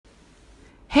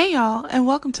Hey y'all, and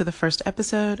welcome to the first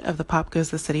episode of the Pop Goes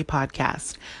the City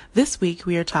podcast. This week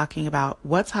we are talking about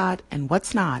what's hot and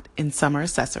what's not in summer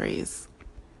accessories.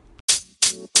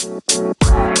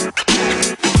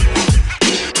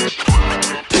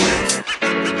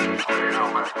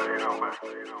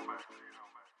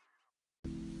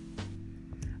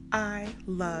 I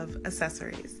love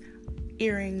accessories.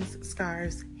 Earrings,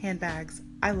 scarves, handbags,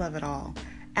 I love it all.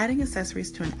 Adding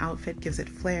accessories to an outfit gives it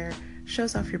flair,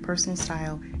 shows off your personal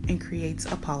style, and creates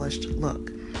a polished look.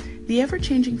 The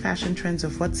ever-changing fashion trends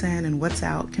of what's in and what's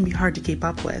out can be hard to keep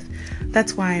up with.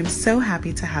 That's why I'm so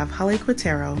happy to have Holly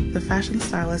Quintero, the fashion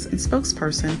stylist and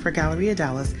spokesperson for Galleria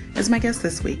Dallas, as my guest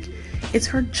this week. It's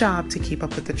her job to keep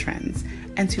up with the trends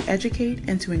and to educate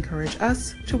and to encourage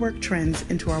us to work trends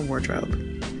into our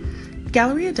wardrobe.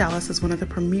 Galleria Dallas is one of the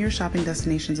premier shopping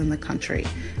destinations in the country,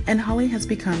 and Holly has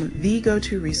become the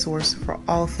go-to resource for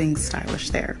all things stylish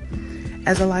there.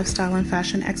 As a lifestyle and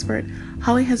fashion expert,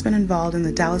 Holly has been involved in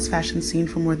the Dallas fashion scene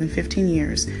for more than 15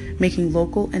 years, making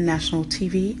local and national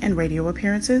TV and radio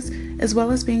appearances, as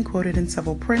well as being quoted in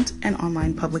several print and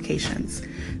online publications.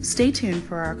 Stay tuned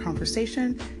for our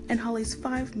conversation and Holly's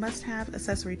 5 must-have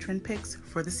accessory trend picks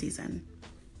for the season.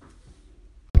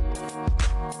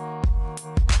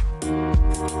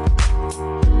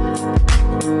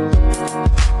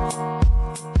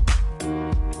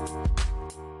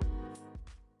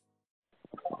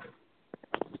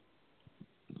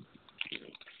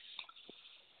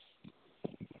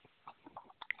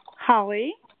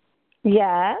 Holly?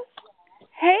 Yes.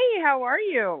 Hey, how are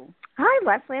you? Hi,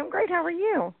 Leslie. I'm great. How are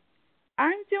you?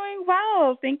 I'm doing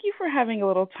well. Thank you for having a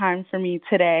little time for me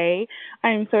today.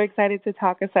 I'm so excited to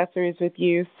talk accessories with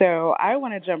you, so I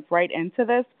want to jump right into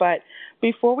this. But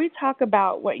before we talk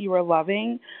about what you are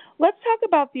loving, let's talk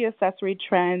about the accessory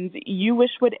trends you wish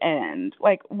would end.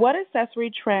 Like, what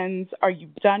accessory trends are you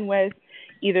done with?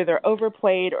 Either they're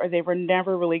overplayed or they were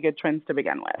never really good trends to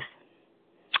begin with.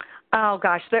 Oh,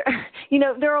 gosh. There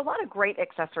are a lot of great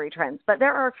accessory trends, but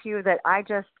there are a few that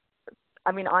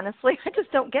honestly, I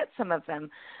just don't get some of them.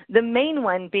 The main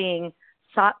one being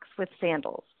socks with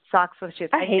sandals, socks with shoes.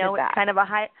 I know that. It's kind of a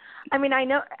high.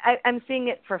 I'm seeing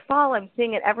it for fall. I'm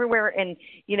seeing it everywhere, and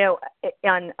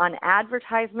on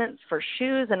advertisements for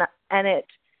shoes, and it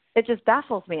just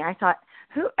baffles me. I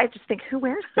just think, who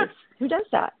wears this? Who does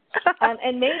that?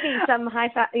 And maybe some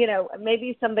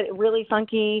maybe somebody really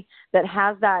funky that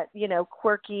has that,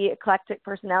 quirky, eclectic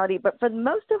personality. But for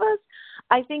most of us,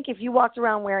 I think if you walked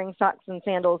around wearing socks and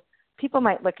sandals, people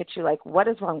might look at you like, what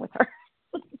is wrong with her?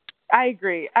 I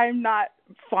agree. I'm not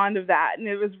fond of that. And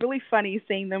it was really funny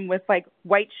seeing them with like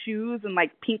white shoes and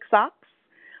like pink socks.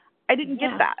 I didn't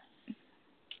get that.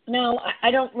 No,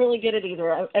 I don't really get it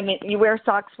either. I mean, you wear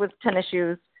socks with tennis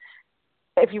shoes.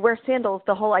 If you wear sandals,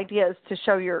 the whole idea is to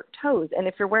show your toes. And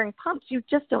if you're wearing pumps, you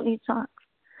just don't need socks.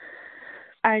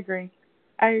 I agree.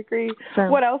 So,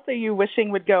 what else are you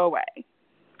wishing would go away?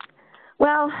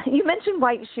 Well, you mentioned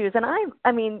white shoes, and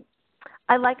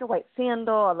I like a white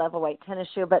sandal. I love a white tennis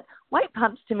shoe, but white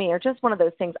pumps to me are just one of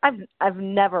those things. I've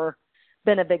never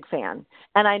been a big fan,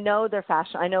 and I know they're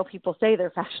fashion. I know people say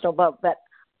they're fashionable, but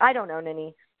I don't own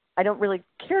any. I don't really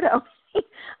care to own any.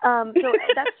 So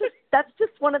that's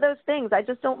just one of those things. I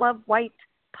just don't love white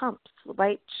pumps,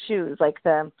 white shoes.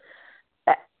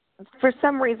 For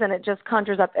some reason, it just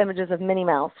conjures up images of Minnie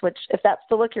Mouse, which if that's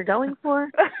the look you're going for,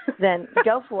 then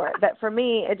go for it. But for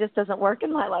me, it just doesn't work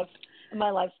in my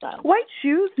lifestyle. White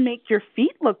shoes make your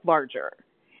feet look larger.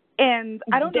 And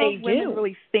I don't know if women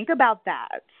really think about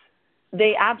that.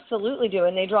 They absolutely do,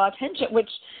 and they draw attention, which,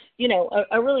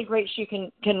 a really great shoe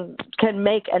can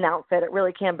make an outfit. It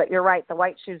really can, but you're right. The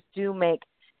white shoes do make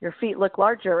your feet look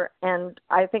larger, and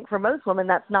I think for most women,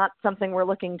 that's not something we're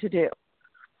looking to do.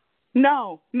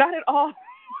 No, not at all.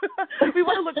 We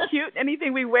want to look cute.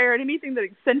 Anything we wear and anything that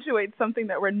accentuates something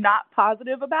that we're not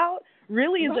positive about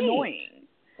really is annoying.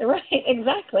 Right,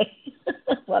 exactly.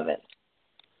 Love it.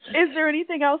 Is there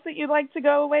anything else that you'd like to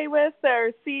go away with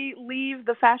or leave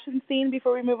the fashion scene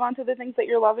before we move on to the things that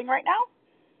you're loving right now?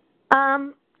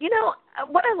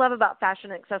 What I love about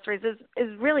fashion accessories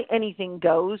is really anything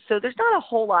goes. So there's not a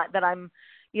whole lot that I'm,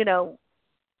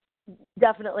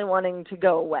 definitely wanting to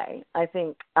go away. I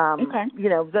think,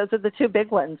 those are the two big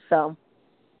ones. So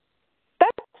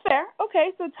that's fair.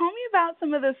 Okay. So tell me about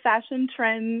some of the fashion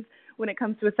trends when it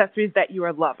comes to accessories that you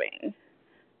are loving.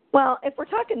 Well, if we're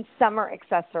talking summer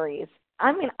accessories,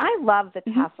 I love the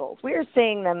tassels. We are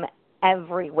seeing them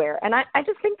everywhere. And I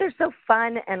just think they're so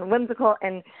fun and whimsical.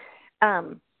 And,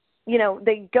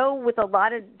 they go with a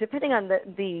lot of, depending on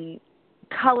the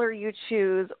color you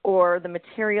choose or the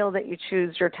material that you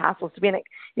choose your tassels to be in,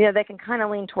 they can kind of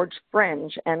lean towards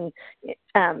fringe, and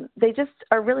they just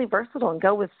are really versatile and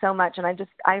go with so much. And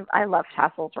I love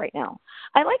tassels right now.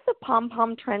 I like the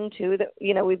pom-pom trend too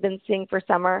that, we've been seeing for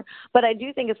summer, but I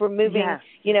do think as we're moving,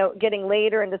 getting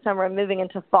later into summer and moving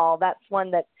into fall, that's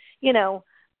one that,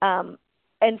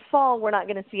 in fall, we're not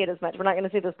going to see it as much. We're not going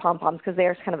to see those pom-poms because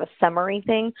they're kind of a summery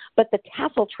thing. But the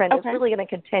tassel trend is really going to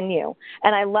continue.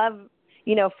 And I love,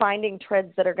 finding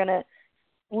trends that are going to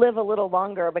live a little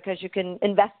longer because you can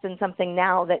invest in something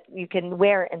now that you can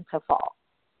wear into fall.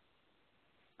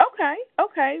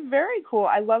 Okay. Very cool.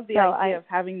 I love the idea of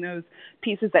having those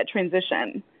pieces that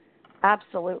transition.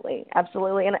 Absolutely.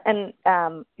 And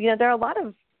there are a lot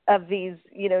of these,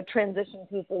 transition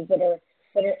pieces that are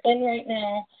in right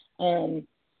now.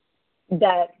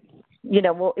 That,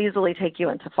 will easily take you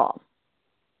into fall.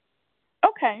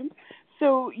 Okay.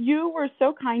 So you were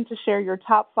so kind to share your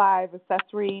top 5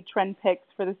 accessory trend picks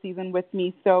for the season with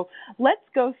me. So let's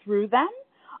go through them.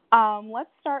 Let's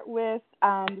start with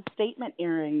the statement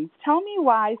earrings. Tell me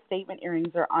why statement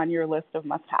earrings are on your list of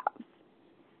must-haves.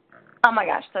 Oh, my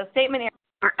gosh. So statement earrings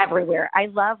are everywhere. I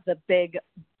love the big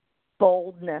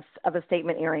boldness of a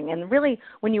statement earring. And really,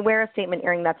 when you wear a statement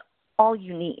earring, that's all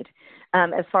you need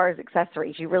as far as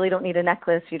accessories. You really don't need a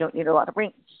necklace. You don't need a lot of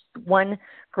rings. One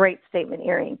great statement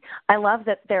earring. I love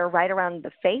that they're right around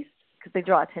the face because they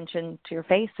draw attention to your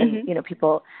face and,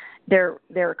 people, they're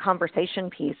a conversation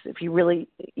piece if you really,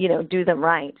 do them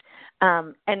right.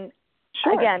 And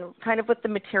again, kind of with the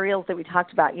materials that we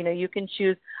talked about, you can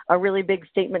choose a really big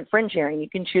statement fringe earring. You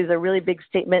can choose a really big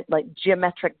statement like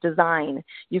geometric design.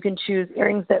 You can choose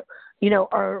earrings that,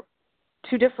 are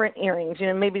 2 different earrings,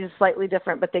 maybe just slightly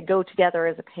different, but they go together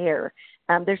as a pair.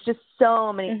 There's just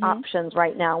so many options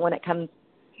right now when it comes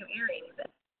to earrings.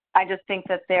 I just think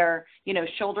that they're,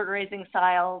 shoulder grazing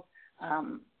styles.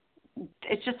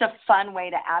 It's just a fun way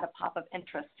to add a pop of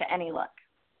interest to any look.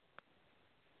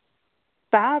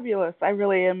 Fabulous. I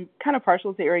really am kind of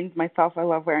partial to earrings myself. I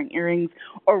love wearing earrings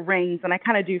or rings, and I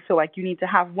kind of do feel like you need to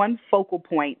have one focal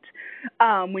point.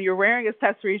 When you're wearing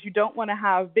accessories, you don't want to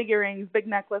have big earrings, big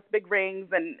necklace, big rings,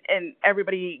 and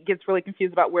everybody gets really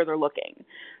confused about where they're looking.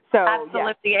 So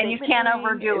absolutely, and you can't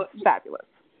overdo it. Fabulous.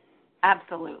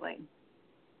 Absolutely.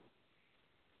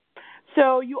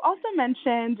 So you also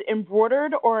mentioned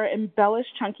embroidered or embellished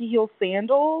chunky heel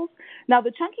sandals. Now,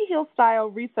 the chunky heel style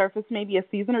resurfaced maybe a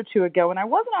season or 2 ago, and I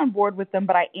wasn't on board with them,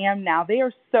 but I am now. They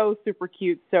are so super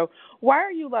cute. So why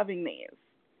are you loving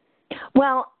these?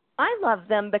 Well, I love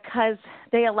them because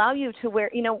they allow you to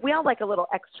wear, we all like a little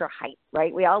extra height,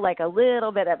 right? We all like a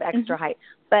little bit of extra height,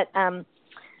 but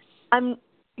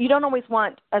you don't always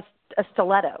want a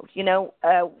stiletto.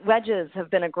 Wedges have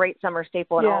been a great summer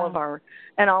staple in all of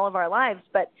our lives,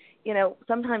 but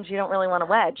sometimes you don't really want a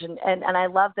wedge, and I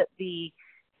love that the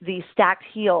stacked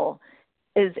heel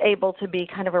is able to be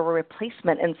kind of a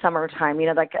replacement in summertime.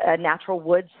 Like a natural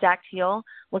wood stacked heel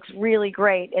looks really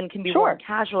great and can be worn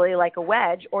casually like a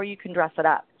wedge, or you can dress it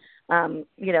up.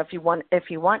 If you want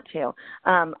to.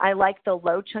 I like the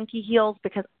low chunky heels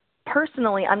because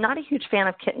personally, I'm not a huge fan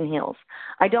of kitten heels.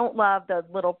 I don't love the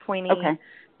little pointy,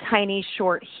 tiny,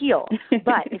 short heel.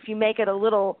 But if you make it a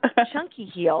little chunky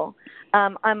heel,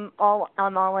 I'm all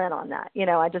in on that.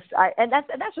 And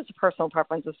that's just a personal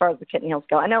preference as far as the kitten heels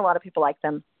go. I know a lot of people like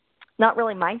them. Not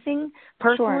really my thing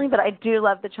personally, but I do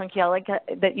love the chunky heel. I like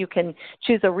that you can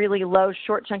choose a really low,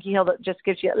 short, chunky heel that just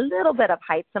gives you a little bit of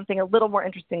height, something a little more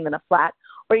interesting than a flat.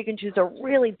 Or you can choose a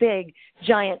really big,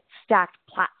 giant, stacked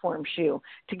platform shoe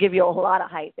to give you a lot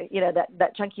of height,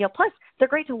 that chunky heel. Plus, they're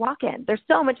great to walk in. They're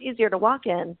so much easier to walk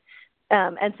in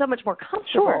and so much more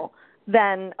comfortable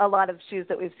than a lot of shoes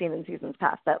that we've seen in seasons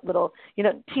past, that little,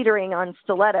 teetering on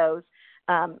stilettos.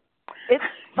 It's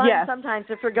fun sometimes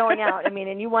if you're going out,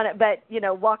 and you want it, but,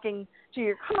 walking to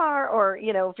your car or,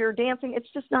 if you're dancing, it's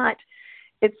just not,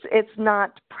 it's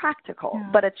not practical. Yeah.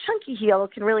 But a chunky heel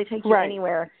can really take you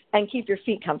anywhere and keep your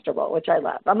feet comfortable, which I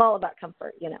love. I'm all about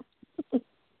comfort,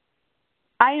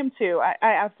 I am too. I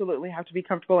absolutely have to be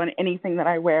comfortable in anything that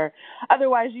I wear.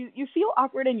 Otherwise, you feel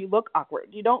awkward and you look awkward.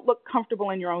 You don't look comfortable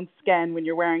in your own skin when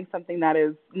you're wearing something that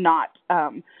is not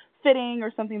fitting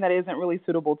or something that isn't really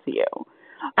suitable to you.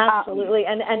 Absolutely.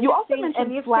 And you also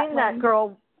mentioned you've seen that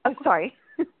girl. I'm sorry.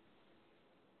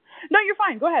 No, you're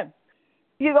fine. Go ahead.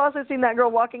 You've also seen that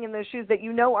girl walking in those shoes that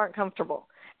aren't comfortable,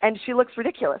 and she looks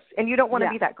ridiculous, and you don't want to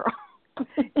be that girl.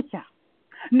 Yeah.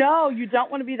 No, you don't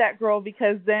want to be that girl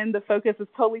because then the focus is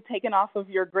totally taken off of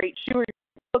your great shoe or your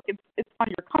look. It's on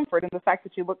your comfort and the fact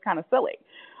that you look kind of silly.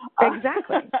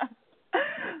 Exactly.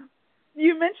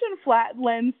 You mentioned flat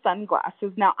lens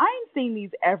sunglasses. Now, I'm seeing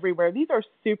these everywhere. These are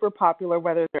super popular,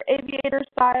 whether they're aviator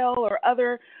style or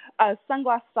other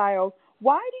sunglass styles.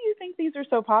 Why do you think these are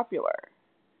so popular?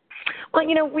 Well,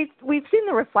 we've seen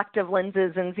the reflective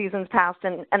lenses in seasons past,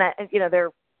 and they're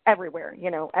everywhere.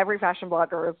 Every fashion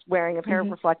blogger is wearing a pair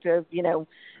of reflective,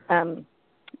 Ray-Bans,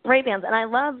 and I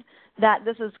love that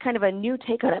this is kind of a new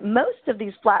take on it. Most of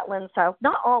these flat lens styles,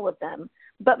 not all of them,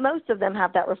 but most of them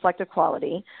have that reflective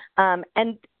quality,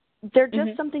 and they're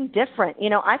just something different.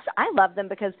 I love them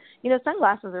because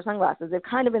sunglasses are sunglasses. They've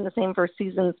kind of been the same for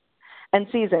seasons and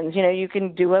seasons. You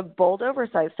can do a bold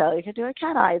oversized style. You can do a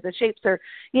cat eye. The shapes are,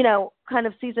 kind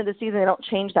of season to season. They don't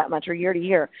change that much, or year to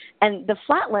year. And the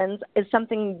flat lens is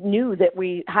something new that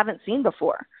we haven't seen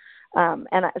before.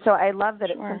 So I love that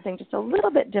it's something just a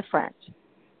little bit different.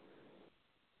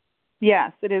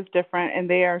 Yes, it is different, and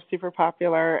they are super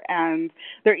popular, and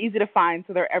they're easy to find,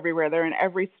 so they're everywhere. They're in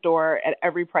every store at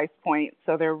every price point,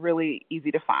 so they're really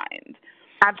easy to find.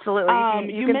 Absolutely.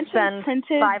 You can spend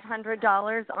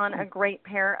 $500 on a great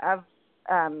pair of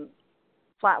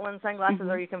flat lens sunglasses,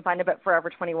 or you can find them at Forever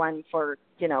 21 for,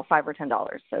 $5 or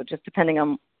 $10. So just depending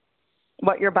on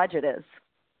what your budget is.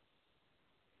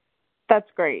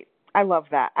 That's great. I love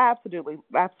that. Absolutely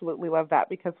love that,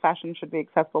 because fashion should be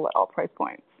accessible at all price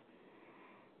points.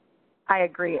 I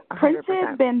agree 100%.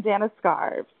 Printed bandana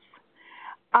scarves.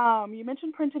 You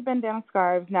mentioned printed bandana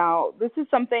scarves. Now, this is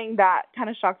something that kind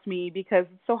of shocks me because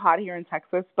it's so hot here in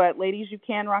Texas, but ladies, you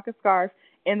can rock a scarf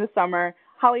in the summer.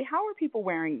 Holly, how are people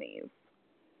wearing these?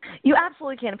 You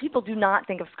absolutely can. People do not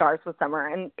think of scarves with summer,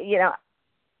 and,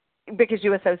 because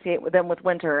you associate them with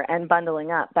winter and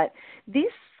bundling up. But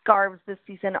these scarves this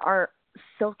season are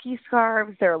silky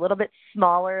scarves. They're a little bit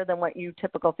smaller than what you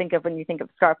typically think of when you think of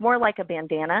a scarf, more like a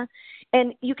bandana.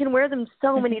 And you can wear them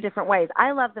so many different ways.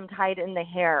 I love them tied in the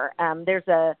hair. There's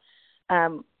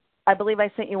I believe I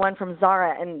sent you one from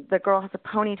Zara, and the girl has a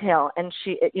ponytail, and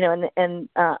she, on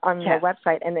the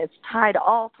website, and it's tied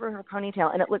all through her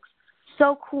ponytail, and it looks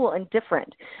so cool and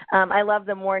different. I love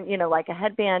them more, like a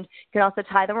headband. You can also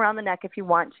tie them around the neck if you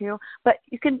want to, but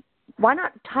why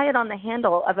not tie it on the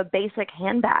handle of a basic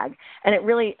handbag? And it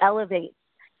really elevates,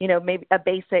 maybe a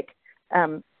basic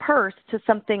purse to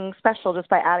something special just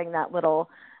by adding that little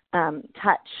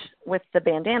touch with the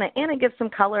bandana. And it gives some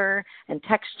color and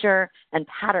texture and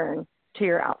pattern to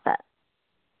your outfit.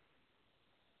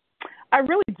 I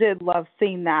really did love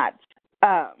seeing that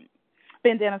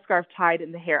bandana scarf tied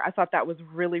in the hair. I thought that was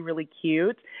really, really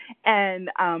cute. And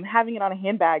having it on a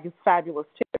handbag is fabulous,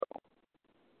 too.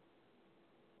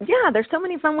 Yeah, there's so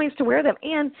many fun ways to wear them.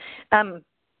 And,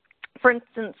 for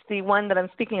instance, the one that I'm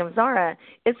speaking of, Zara,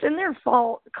 it's in their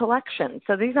fall collection.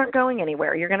 So these aren't going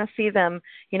anywhere. You're going to see them,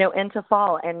 into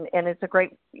fall. And it's a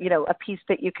great, a piece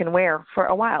that you can wear for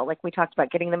a while. Like we talked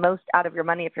about, getting the most out of your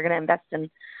money if you're going to invest in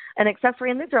an accessory.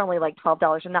 And these are only like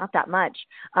 $12 and not that much.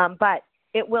 But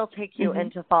it will take you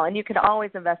into fall. And you can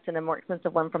always invest in a more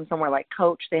expensive one from somewhere like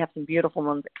Coach. They have some beautiful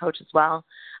ones at Coach as well.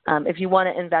 If you want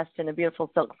to invest in a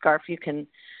beautiful silk scarf, you can,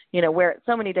 wear it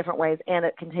so many different ways, and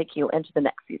it can take you into the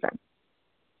next season.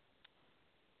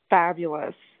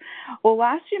 Fabulous. Well,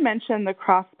 last you mentioned the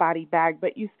crossbody bag,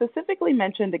 but you specifically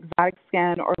mentioned exotic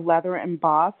skin or leather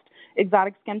embossed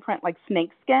exotic skin print like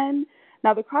snake skin.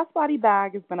 Now, the crossbody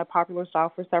bag has been a popular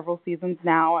style for several seasons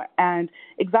now, and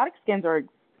exotic skins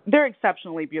they're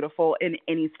exceptionally beautiful in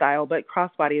any style, but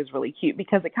crossbody is really cute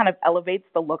because it kind of elevates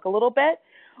the look a little bit.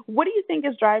 What do you think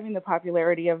is driving the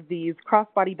popularity of these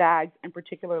crossbody bags, and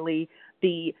particularly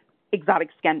the exotic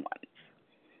skin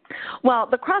ones? Well,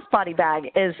 the crossbody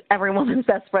bag is every woman's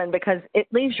best friend because it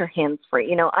leaves your hands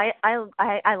free.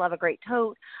 I love a great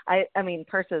tote. I mean,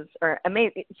 purses are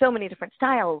amazing, so many different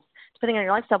styles depending on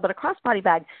your lifestyle. But a crossbody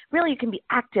bag, really, you can be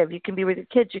active. You can be with your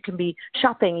kids. You can be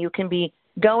shopping. You can be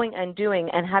going and doing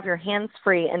and have your hands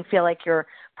free and feel like your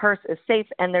purse is safe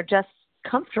and they're just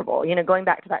comfortable, going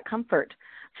back to that comfort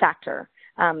factor.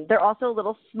 They're also a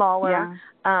little smaller.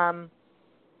 Yeah.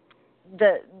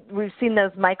 We've seen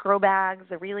those micro bags,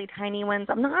 the really tiny ones.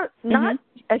 I'm not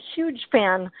a huge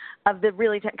fan of the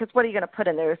really because what are you going to put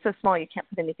in there? It's so small you can't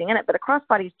put anything in it. But a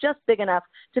crossbody is just big enough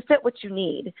to fit what you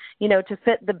need, to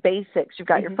fit the basics. You've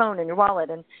got your phone and your wallet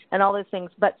and all those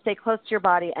things, but stay close to your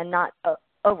body and not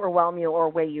overwhelm you or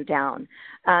weigh you down.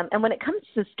 And when it comes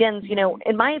to skins,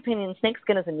 in my opinion, snake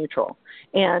skin is a neutral.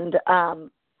 And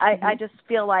I just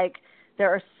feel like there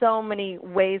are so many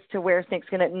ways to wear snake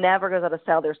skin. It never goes out of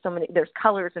style. There's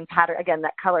colors and pattern. Again,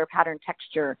 that color, pattern,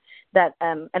 texture that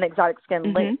an exotic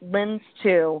skin lends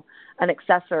to an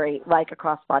accessory like a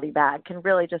crossbody bag can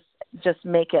really just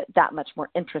make it that much more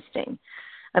interesting.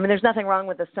 I mean, there's nothing wrong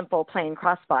with a simple plain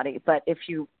crossbody, but if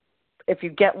you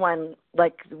get one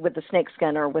like with the snake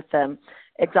skin or with the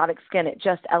exotic skin, it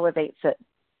just elevates it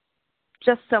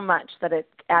just so much that it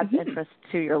adds interest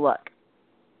to your look.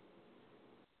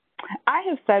 I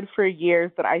have said for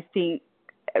years that I think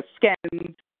skin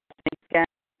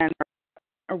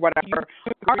or whatever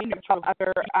are neutral.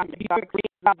 Other exotic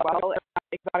skins as well,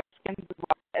 exotic skins as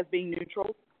well as being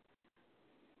neutral.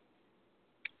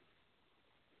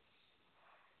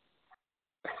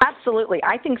 Absolutely.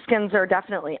 I think skins are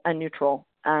definitely a neutral.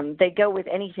 They go with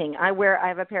anything. I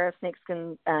have a pair of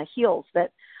snakeskin heels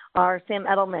that are Sam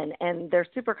Edelman, and they're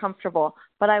super comfortable,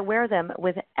 but I wear them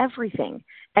with everything.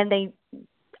 And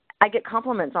I get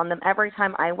compliments on them every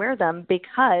time I wear them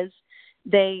because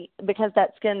that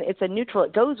skin, it's a neutral,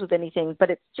 it goes with anything, but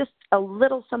it's just a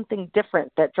little something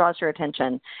different that draws your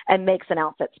attention and makes an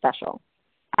outfit special.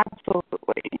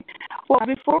 Absolutely. Well,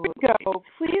 before we go,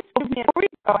 please,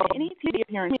 any TV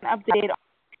appearance, update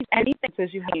on anything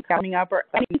that you have coming up or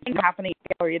anything happening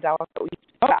at Galleria Dallas that we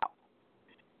know about.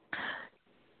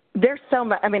 There's so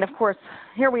much. I mean, of course,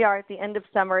 here we are at the end of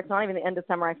summer. It's not even the end of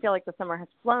summer. I feel like the summer has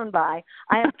flown by.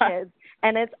 I have kids,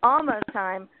 and it's almost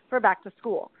time for back to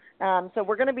school. So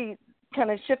we're going to be kind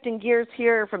of shifting gears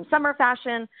here from summer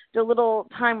fashion to a little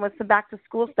time with some back to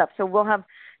school stuff. So we'll have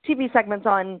TV segments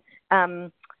on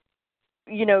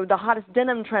the hottest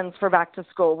denim trends for back to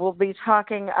school. We'll be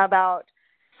talking about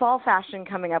fall fashion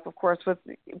coming up, of course, with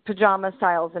pajama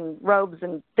styles and robes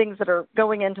and things that are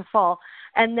going into fall.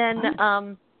 And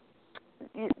then,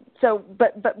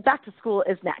 but back to school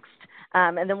is next.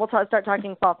 And then we'll start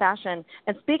talking fall fashion.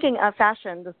 And speaking of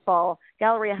fashion this fall,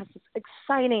 Galleria has this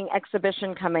exciting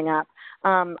exhibition coming up.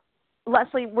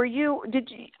 Leslie,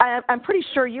 I'm pretty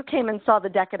sure you came and saw the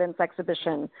Decadence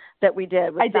exhibition that we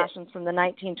did with fashions from the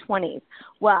 1920s.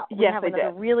 Well, we have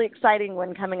another really exciting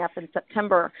one coming up in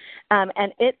September,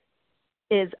 and it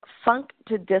is Funk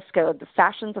to Disco, the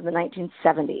fashions of the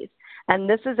 1970s. And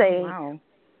this is a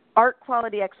art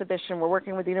quality exhibition. We're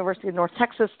working with the University of North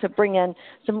Texas to bring in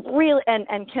some real,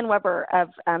 and Ken Weber of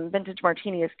Vintage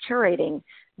Martini is curating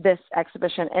this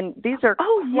exhibition. And these are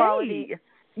quality.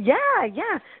 Yay.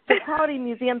 Yeah. The quality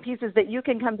museum pieces that you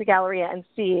can come to Galleria and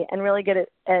see and really get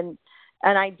an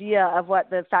idea of what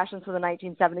the fashions of the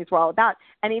 1970s were all about.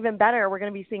 And even better, we're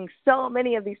going to be seeing so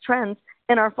many of these trends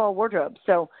in our fall wardrobe.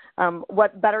 So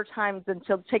what better time than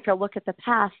to take a look at the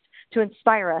past to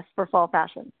inspire us for fall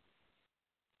fashion?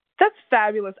 That's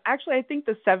fabulous. Actually, I think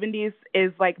the 70s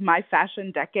is like my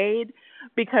fashion decade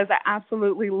because I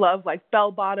absolutely love like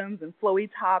bell bottoms and flowy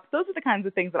tops. Those are the kinds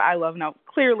of things that I love. Now,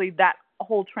 clearly that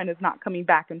whole trend is not coming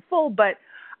back in full, but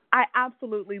I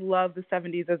absolutely love the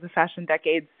 70s as a fashion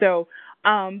decade. So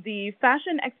the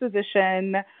fashion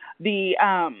exposition, the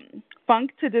Funk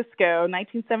to Disco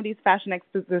 1970s fashion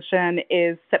exposition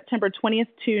is September 20th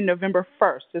to November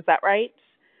 1st. Is that right?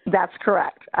 That's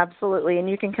correct. Absolutely. And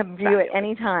you can come view it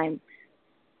anytime.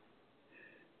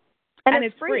 And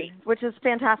it's free, which is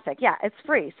fantastic. Yeah, it's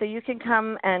free. So you can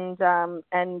come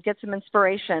and get some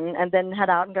inspiration and then head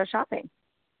out and go shopping.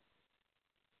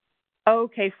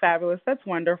 Okay, fabulous. That's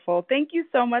wonderful. Thank you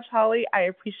so much, Holly. I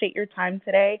appreciate your time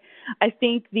today. I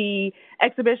think the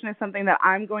exhibition is something that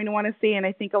I'm going to want to see, and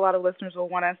I think a lot of listeners will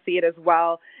want to see it as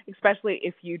well, especially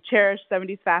if you cherish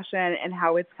 70s fashion and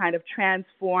how it's kind of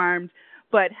transformed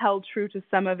but held true to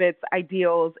some of its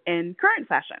ideals in current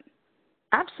fashion.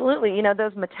 Absolutely. You know,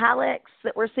 those metallics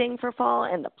that we're seeing for fall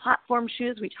and the platform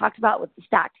shoes we talked about with the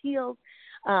stacked heels,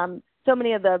 so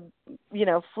many of the,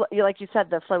 like you said,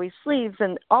 the flowy sleeves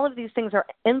and all of these things are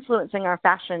influencing our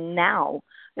fashion now.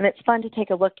 And it's fun to take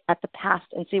a look at the past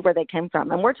and see where they came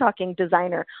from. And we're talking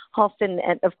designer. Halston,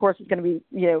 and of course, is going to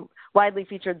be, widely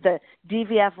featured. The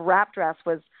DVF wrap dress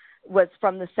was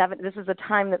from the 70s. This is a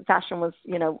time that fashion was,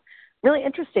 really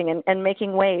interesting and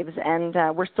making waves. And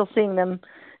we're still seeing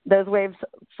those waves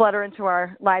flutter into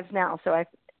our lives now. So I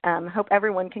hope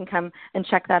everyone can come and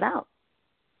check that out.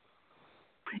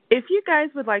 If you guys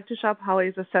would like to shop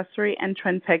Holly's accessory and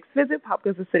trend picks, visit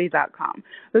popgoesthecity.com.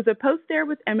 There's a post there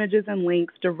with images and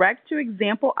links direct to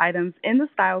example items in the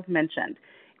styles mentioned.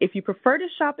 If you prefer to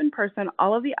shop in person,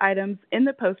 all of the items in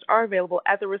the post are available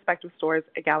at the respective stores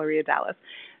at Galleria Dallas.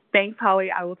 Thanks, Holly.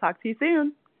 I will talk to you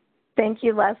soon. Thank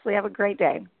you, Leslie. Have a great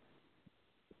day.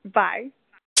 Bye.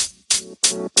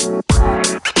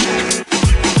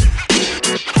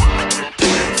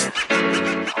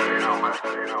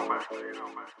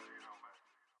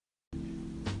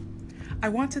 I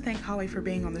want to thank Holly for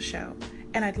being on the show,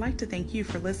 and I'd like to thank you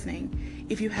for listening.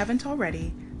 If you haven't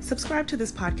already, subscribe to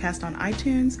this podcast on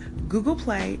iTunes, Google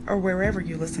Play, or wherever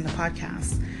you listen to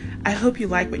podcasts. I hope you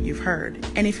like what you've heard,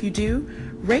 and if you do,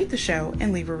 rate the show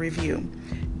and leave a review.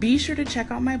 Be sure to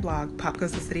check out my blog,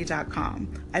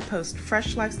 popgoesthecity.com. I post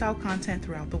fresh lifestyle content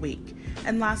throughout the week.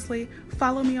 And lastly,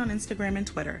 follow me on Instagram and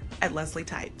Twitter at Leslie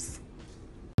Types.